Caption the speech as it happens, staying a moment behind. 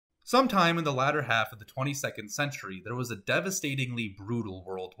Sometime in the latter half of the 22nd century, there was a devastatingly brutal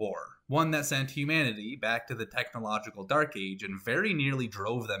world war, one that sent humanity back to the technological dark age and very nearly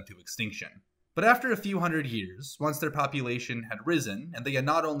drove them to extinction. But after a few hundred years, once their population had risen, and they had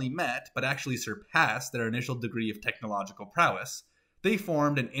not only met, but actually surpassed their initial degree of technological prowess, they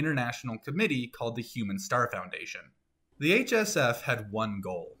formed an international committee called the Human Star Foundation. The HSF had one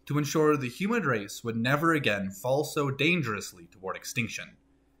goal: to ensure the human race would never again fall so dangerously toward extinction.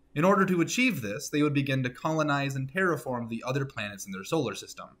 In order to achieve this, they would begin to colonize and terraform the other planets in their solar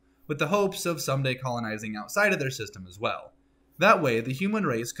system, with the hopes of someday colonizing outside of their system as well. That way, the human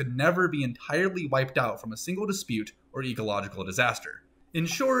race could never be entirely wiped out from a single dispute or ecological disaster. In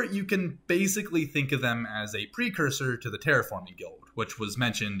short, you can basically think of them as a precursor to the Terraforming Guild, which was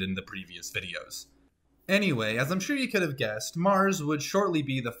mentioned in the previous videos. Anyway, as I'm sure you could have guessed, Mars would shortly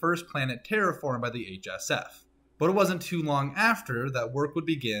be the first planet terraformed by the HSF. But it wasn't too long after that work would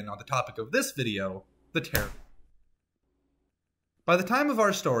begin on the topic of this video, the Terraforming. By the time of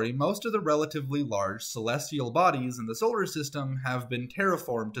our story, most of the relatively large celestial bodies in the solar system have been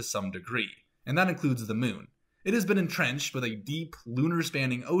terraformed to some degree, and that includes the Moon. It has been entrenched with a deep,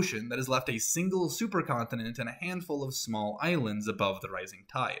 lunar-spanning ocean that has left a single supercontinent and a handful of small islands above the rising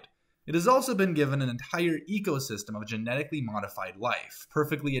tide. It has also been given an entire ecosystem of genetically modified life,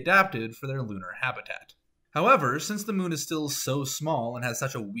 perfectly adapted for their lunar habitat. However, since the Moon is still so small and has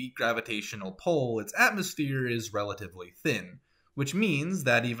such a weak gravitational pull, its atmosphere is relatively thin, which means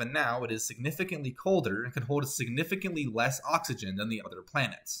that even now it is significantly colder and can hold significantly less oxygen than the other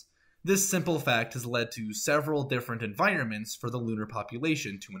planets. This simple fact has led to several different environments for the lunar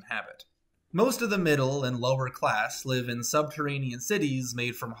population to inhabit. Most of the middle and lower class live in subterranean cities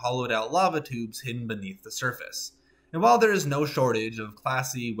made from hollowed-out lava tubes hidden beneath the surface. And while there is no shortage of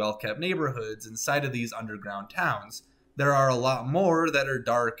classy, well-kept neighborhoods inside of these underground towns, there are a lot more that are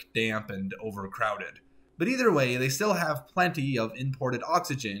dark, damp, and overcrowded. But either way, they still have plenty of imported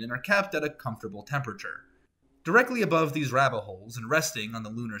oxygen and are kept at a comfortable temperature. Directly above these rabbit holes and resting on the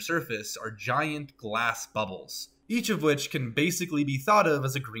lunar surface are giant glass bubbles, each of which can basically be thought of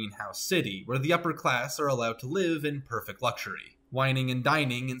as a greenhouse city, where the upper class are allowed to live in perfect luxury, wining and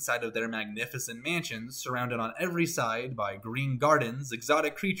dining inside of their magnificent mansions surrounded on every side by green gardens,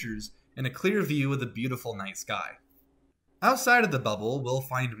 exotic creatures, and a clear view of the beautiful night sky. Outside of the bubble, we'll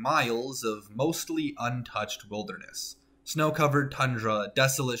find miles of mostly untouched wilderness, snow-covered tundra,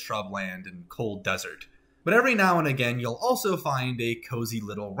 desolate shrubland, and cold desert. But every now and again, you'll also find a cozy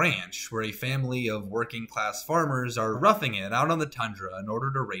little ranch where a family of working-class farmers are roughing it out on the tundra in order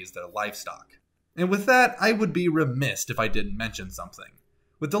to raise their livestock. And with that, I would be remiss if I didn't mention something.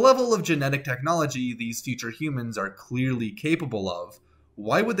 With the level of genetic technology these future humans are clearly capable of,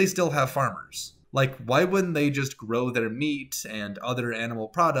 why would they still have farmers? Like, why wouldn't they just grow their meat and other animal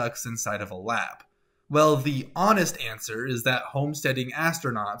products inside of a lab? Well, the honest answer is that homesteading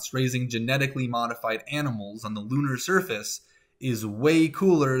astronauts raising genetically modified animals on the lunar surface is way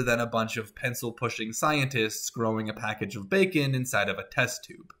cooler than a bunch of pencil-pushing scientists growing a package of bacon inside of a test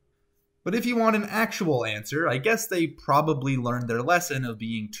tube. But if you want an actual answer, I guess they probably learned their lesson of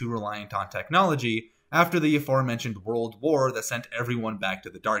being too reliant on technology after the aforementioned World War that sent everyone back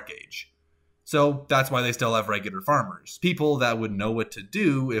to the Dark Age. So that's why they still have regular farmers, people that would know what to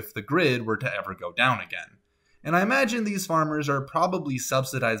do if the grid were to ever go down again. And I imagine these farmers are probably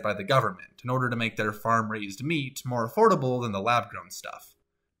subsidized by the government in order to make their farm-raised meat more affordable than the lab-grown stuff.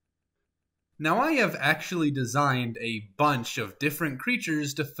 Now, I have actually designed a bunch of different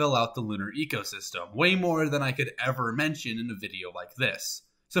creatures to fill out the lunar ecosystem, way more than I could ever mention in a video like this.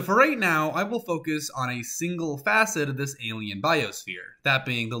 So for right now, I will focus on a single facet of this alien biosphere, that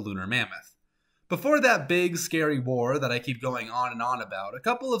being the lunar mammoth. Before that big, scary war that I keep going on and on about, a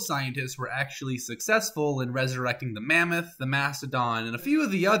couple of scientists were actually successful in resurrecting the mammoth, the mastodon, and a few of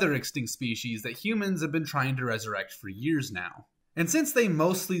the other extinct species that humans have been trying to resurrect for years now. And since they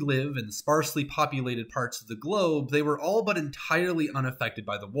mostly live in sparsely populated parts of the globe, they were all but entirely unaffected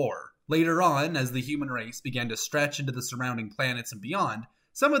by the war. Later on, as the human race began to stretch into the surrounding planets and beyond,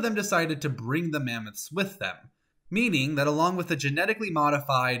 some of them decided to bring the mammoths with them. Meaning that along with the genetically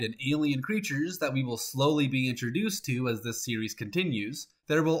modified and alien creatures that we will slowly be introduced to as this series continues,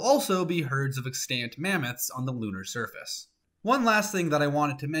 there will also be herds of extant mammoths on the lunar surface. One last thing that I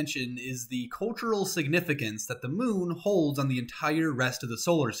wanted to mention is the cultural significance that the Moon holds on the entire rest of the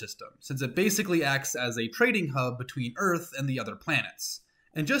solar system, since it basically acts as a trading hub between Earth and the other planets.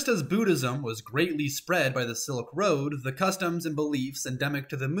 And just as Buddhism was greatly spread by the Silk Road, the customs and beliefs endemic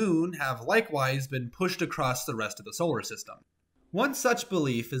to the Moon have likewise been pushed across the rest of the solar system. One such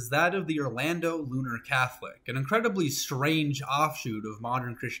belief is that of the Orlando Lunar Catholic, an incredibly strange offshoot of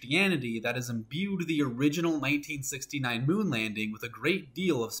modern Christianity that has imbued the original 1969 moon landing with a great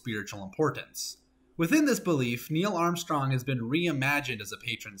deal of spiritual importance. Within this belief, Neil Armstrong has been reimagined as a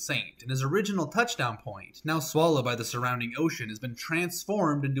patron saint, and his original touchdown point, now swallowed by the surrounding ocean, has been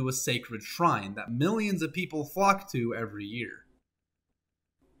transformed into a sacred shrine that millions of people flock to every year.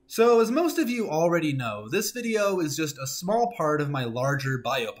 So, as most of you already know, this video is just a small part of my larger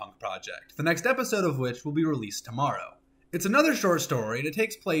biopunk project, the next episode of which will be released tomorrow. It's another short story, and it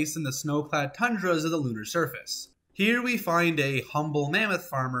takes place in the snow-clad tundras of the lunar surface. Here we find a humble mammoth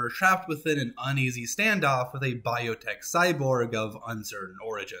farmer trapped within an uneasy standoff with a biotech cyborg of uncertain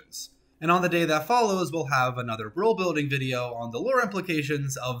origins. And on the day that follows, we'll have another world-building video on the lore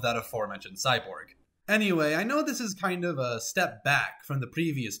implications of that aforementioned cyborg. Anyway, I know this is kind of a step back from the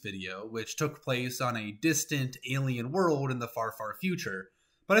previous video, which took place on a distant alien world in the far, far future,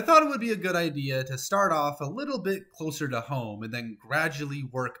 but I thought it would be a good idea to start off a little bit closer to home and then gradually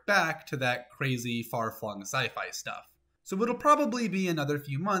work back to that crazy, far-flung sci-fi stuff. So it'll probably be another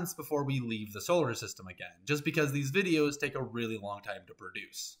few months before we leave the solar system again, just because these videos take a really long time to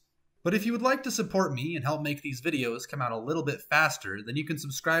produce. But if you would like to support me and help make these videos come out a little bit faster, then you can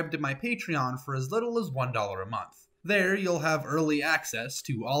subscribe to my Patreon for as little as $1 a month. There, you'll have early access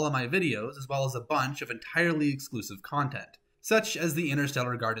to all of my videos, as well as a bunch of entirely exclusive content, such as the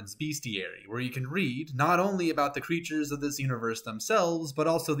Interstellar Gardens Bestiary, where you can read not only about the creatures of this universe themselves, but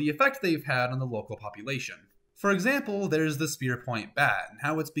also the effect they've had on the local population. For example, there's the spearpoint bat, and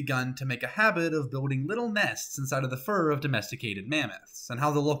how it's begun to make a habit of building little nests inside of the fur of domesticated mammoths, and how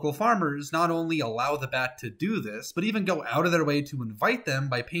the local farmers not only allow the bat to do this, but even go out of their way to invite them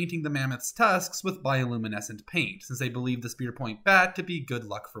by painting the mammoth's tusks with bioluminescent paint, since they believe the spearpoint bat to be good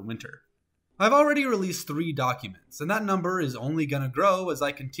luck for winter. I've already released 3 documents, and that number is only going to grow as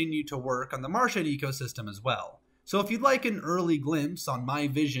I continue to work on the Martian ecosystem as well. So if you'd like an early glimpse on my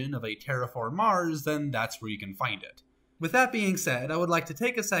vision of a terraformed Mars, then that's where you can find it. With that being said, I would like to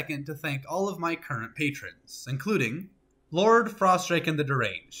take a second to thank all of my current patrons, including Lord Frostraken the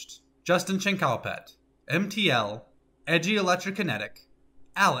Deranged, Justin Chenkalpet, MTL, Edgy Electrokinetic,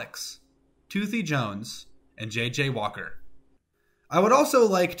 Alex, Toothy Jones, and JJ Walker. I would also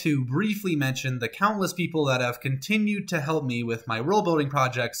like to briefly mention the countless people that have continued to help me with my world-building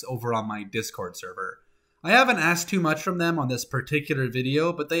projects over on my Discord server. I haven't asked too much from them on this particular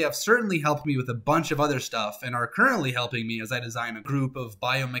video, but they have certainly helped me with a bunch of other stuff and are currently helping me as I design a group of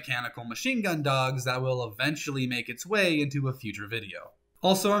biomechanical machine gun dogs that will eventually make its way into a future video.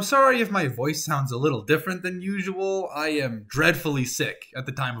 Also, I'm sorry if my voice sounds a little different than usual. I am dreadfully sick at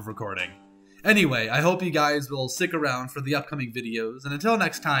the time of recording. Anyway, I hope you guys will stick around for the upcoming videos, and until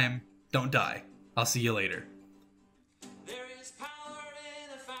next time, don't die. I'll see you later.